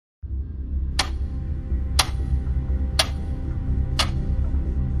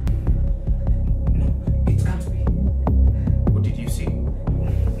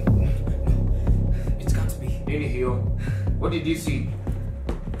video. What did you see?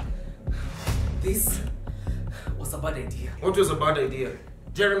 This was a bad idea. What was a bad idea?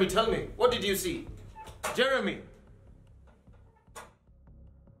 Jeremy, tell me. What did you see? Jeremy!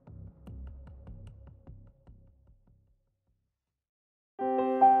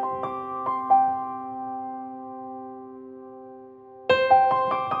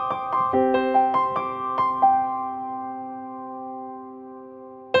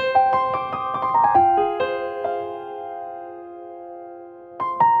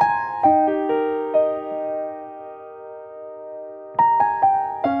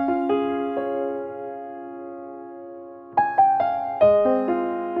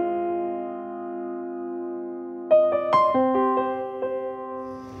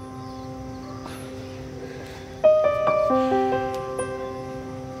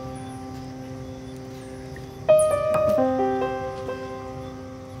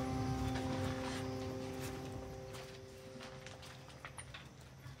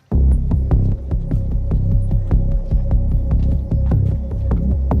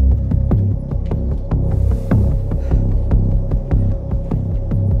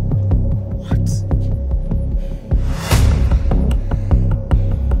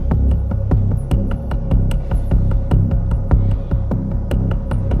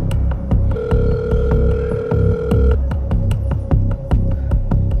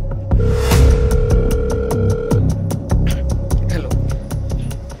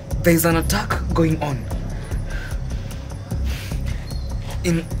 There's an attack going on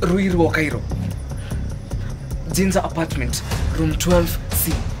in Ruiru, Cairo. Jinza apartment, room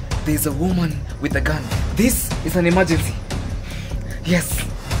 12C. There's a woman with a gun. This is an emergency. Yes.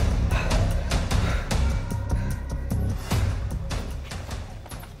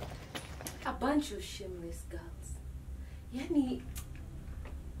 A bunch of shameless girls. Yani,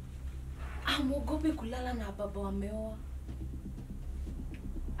 amogope kulala na baba wameoa.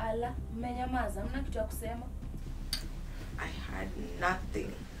 Ala, mmenyamaza, mna kitu ya kusema? I had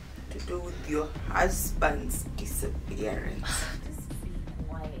nothing to do with your husband's disappearance. Just be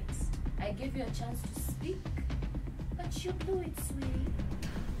quiet. I gave you a chance to speak, but you blew it, sweetie.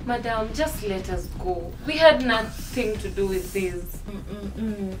 Madam, just let us go. We had nothing to do with this.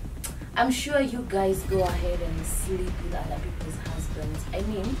 I'm sure you guys go ahead and sleep with other people's husbands. I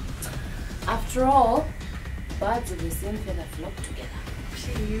mean, after all, birds of the same feather flock together.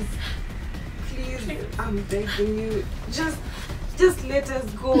 Please, I'm begging you. Just let us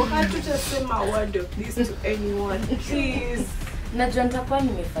go. I have to just say my word of this to anyone. Please. Najua nitakuwa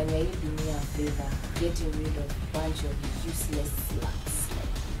nimefanya hii dunia favor, getting rid of a bunch of useless sluts.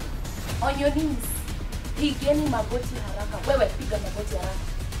 On your knees. Pigeni magoti haraka. Wewe piga magoti haraka.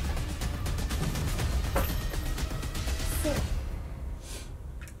 So,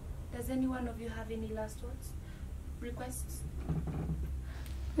 does any one of you have any last words? Requests?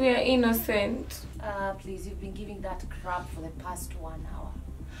 We are innocent. Please, you've been giving that crap for the past 1 hour.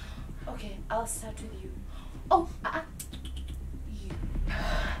 Okay, I'll start with you. Oh, you.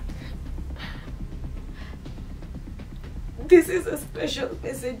 This is a special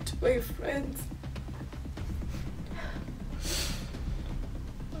message to my friends.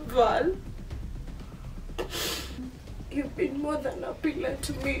 Val, you've been more than a pillar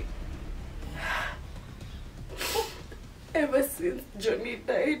to me. Ever since Johnny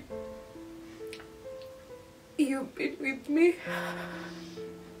died, you've been with me.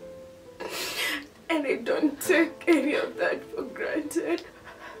 And I don't take any of that for granted.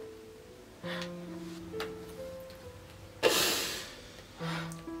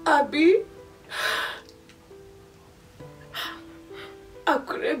 Abby, I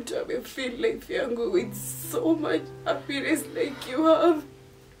couldn't have a feel life yangu with so much happiness like you have.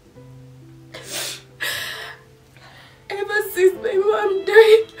 Ever since my mom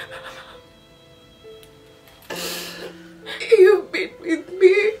died, you've been with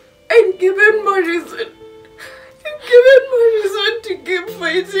me and given more reason. You've given more reason to keep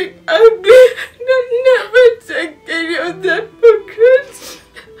fighting Abby and never take any of that for granted.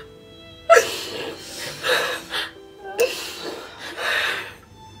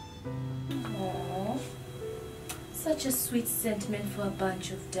 Aww. Such a sweet sentiment for a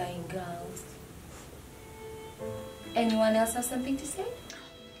bunch of dying girls. Anyone else have something to say?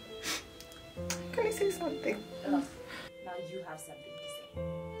 Can I say something? Now you have something to say.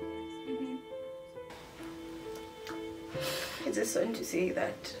 I just want to say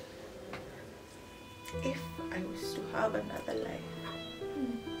that if I was to have another life,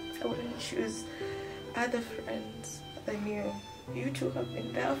 I wouldn't choose other friends than you. You two have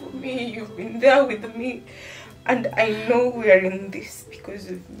been there for me. You've been there with me. And I know we are in this because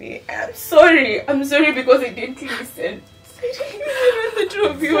of me. I'm sorry. I'm sorry because I didn't listen. The two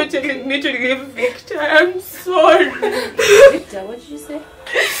of you were telling me to leave Victor. I'm sorry. Victor, what did you say?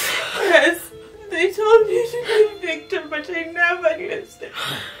 Yes, they told me to leave Victor, but I never listened.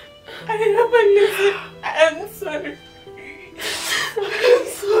 I never listened. I'm sorry. I'm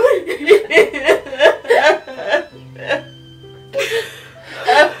sorry.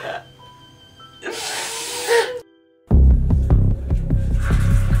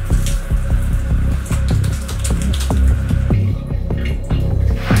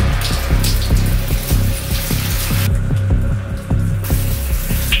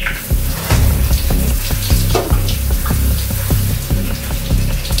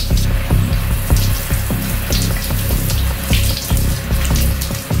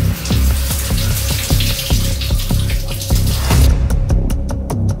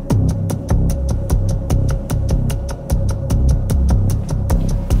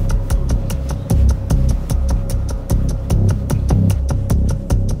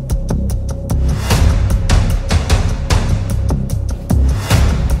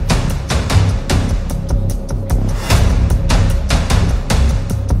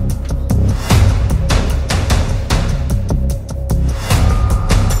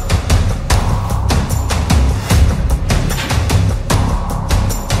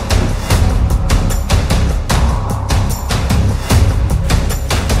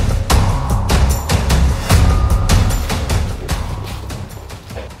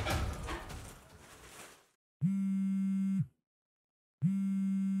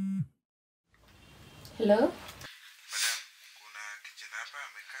 Hello? Madam, kuna kijana hapa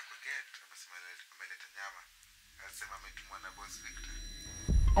amekaa kwa gate, amesema ameleta nyama. Anasema ametumwa na boss Victor.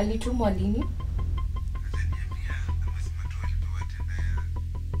 Alitumwa lini? Hajaniambia, amesema tu alipewa tenda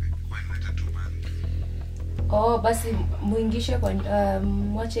kwa nileta tu man. Oh, basi muingishe kwa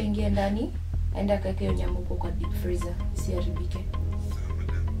mwache ingie ndani. Aenda akaweke hiyo nyama huko kwa deep freezer, isiharibike. Sawa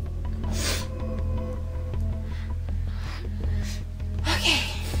madam. Okay,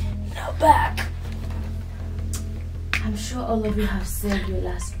 now back. I'm sure all of you have said your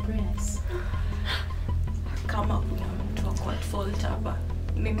last prayers. Kama kuna mtu wako at fault hapa.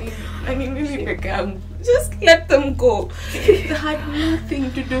 Mimi peke yangu. Just let them go. They had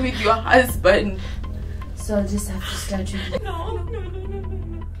nothing to do with your husband. So I'll just have to start with you. No,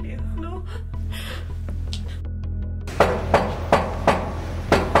 please, no.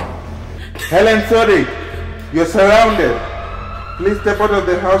 Helen, sorry. You're surrounded. Please step out of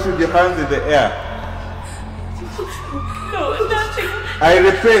the house with your hands in the air. No, nothing. I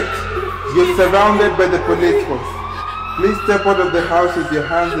repeat, you're surrounded by the police force. Please step out of the house with your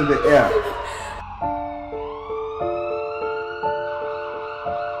hands in the air.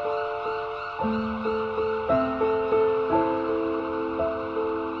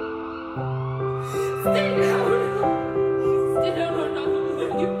 Stay down. Stay down. No.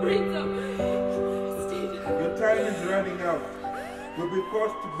 You breathe up. Stay down. Your time is running out. You'll be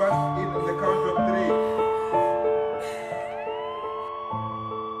forced to bust in on the count of 3.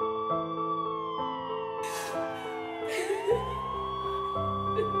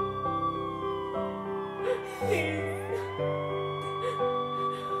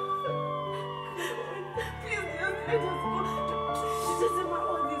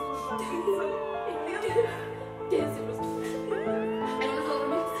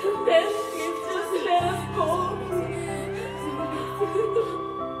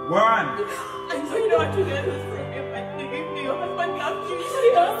 One. I know you don't want to get this from me, but believe me, your husband loves you.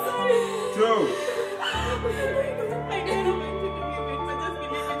 I'm sorry. 2. I know you don't want to believe it, but just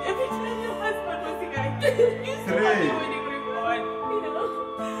believe it. Every time your husband was here, you saw me when you were born. You know?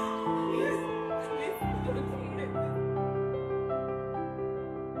 Please don't say it.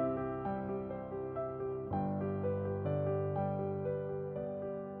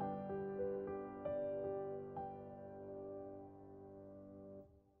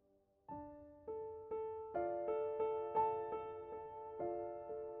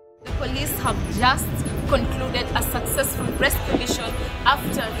 The police have just concluded a successful rescue mission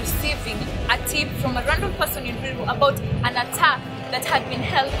after receiving a tip from a random person in Riru about an attack that had been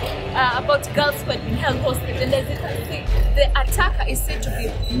held, about girls who had been held hostage. And as you can see, the attacker is said to be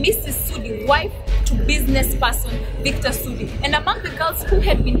Mrs. Sudi, wife to business person Victor Sudi. And among the girls who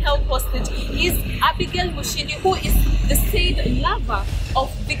had been held hostage is Abigail Mushini, who is the said lover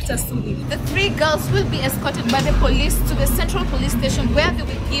of Victor Sudi. The 3 girls will be escorted by the police to the central police station where they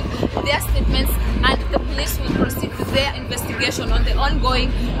will give their statements, and the police will proceed with their investigation on the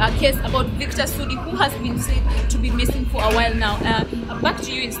ongoing case about Victor Sudi, who has been said to be missing for a while now. Back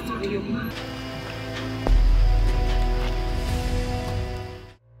to you in studio.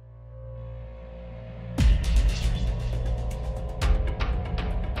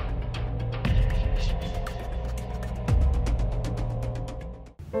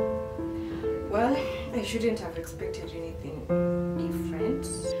 Well, I shouldn't have expected anything different.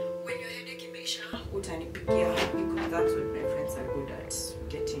 When your headache imeisha, utanipigia, because that's what my friends are good at,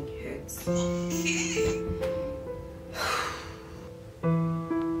 getting heads.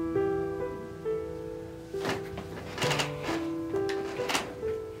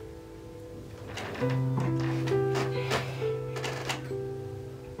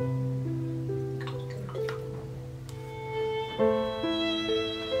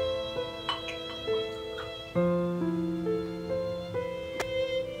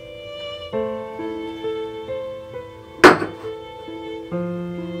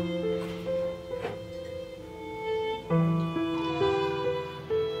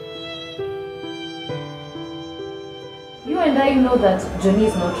 You and I know that Johnny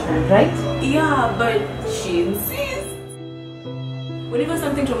is not real, right? Yeah, but she insists. Whenever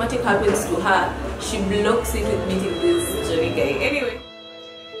something traumatic happens to her, she blocks it with meeting this Johnny guy. Anyway.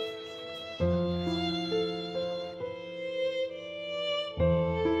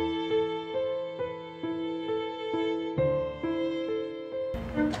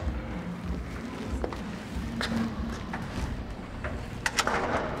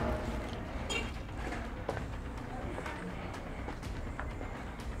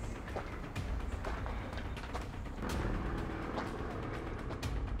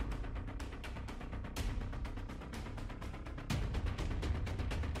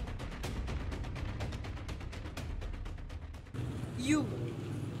 You,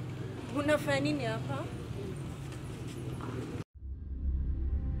 unafanya nini hapa?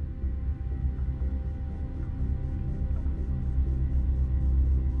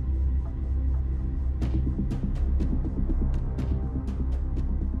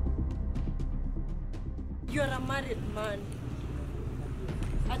 You are a married man.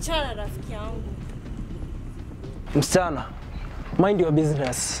 Achana rafiki yangu. Msichana, mind your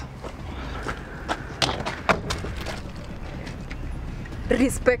business.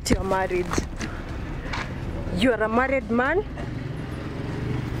 Respect your marriage. You are a married man.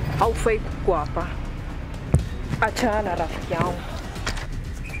 Haufai kuwa hapa. Achana rafiki yangu.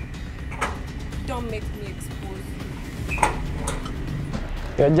 Don't make me expose you.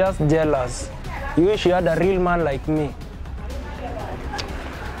 You're just jealous. You wish you had a real man like me.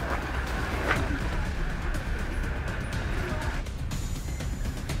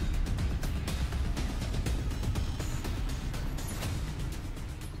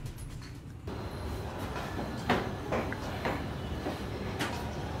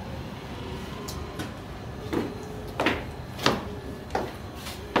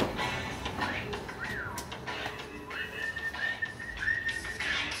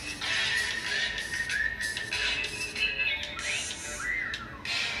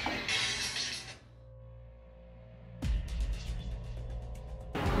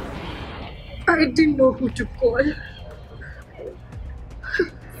 I didn't know who to call.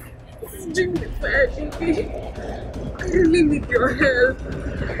 Jimmy, I really need your help.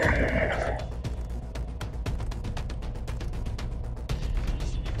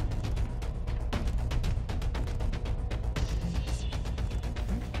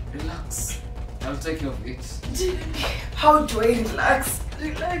 Relax. I'll take care of it. How do I relax?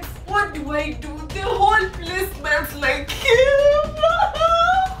 Relax? What do I do? The whole place smells like him.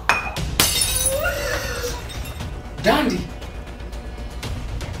 Dandy!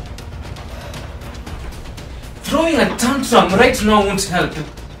 Throwing a tantrum right now won't help.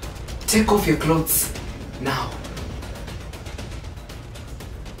 Take off your clothes now.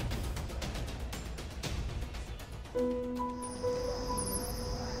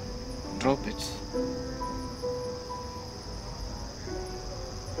 Drop it.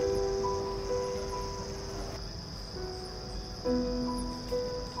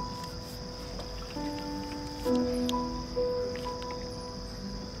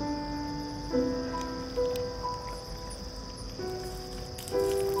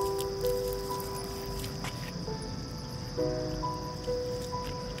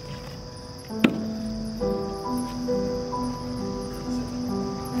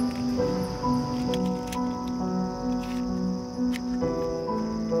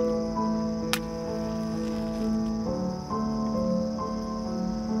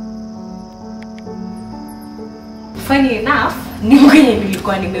 Funny enough, ni mwenye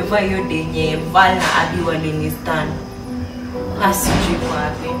nilikuwa nimevaa hiyo denye Vale na Adi walinistan. Asijui kwa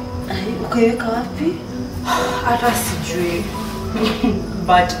wapi. Ukaiweka wapi? Hata sijui.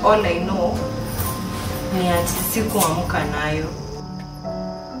 But all I know ni ati sikuamka nayo.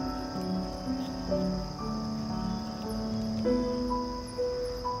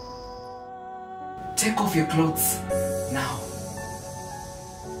 Take off your clothes now.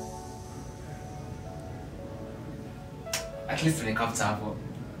 At least when it comes to hapo.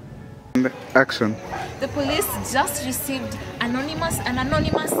 Action. The police just received an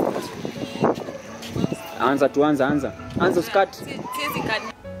anonymous. Anza skat.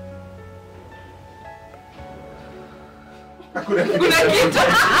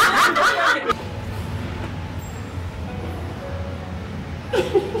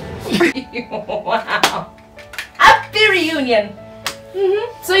 Wow. Happy reunion.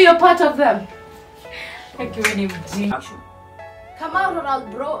 So you're part of them. Akiweni mjini. Come out or I'll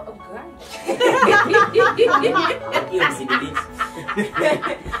bro. Oh God.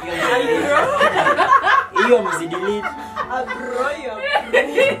 Hiyo msidelete. Abroyo.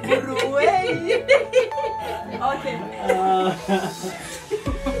 Okay.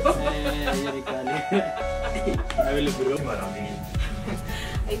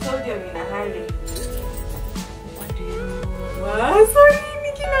 I told you I'm in a hurry. What do you know? Wow, sorry,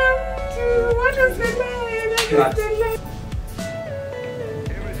 what was the line?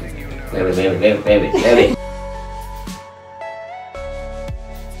 Baby.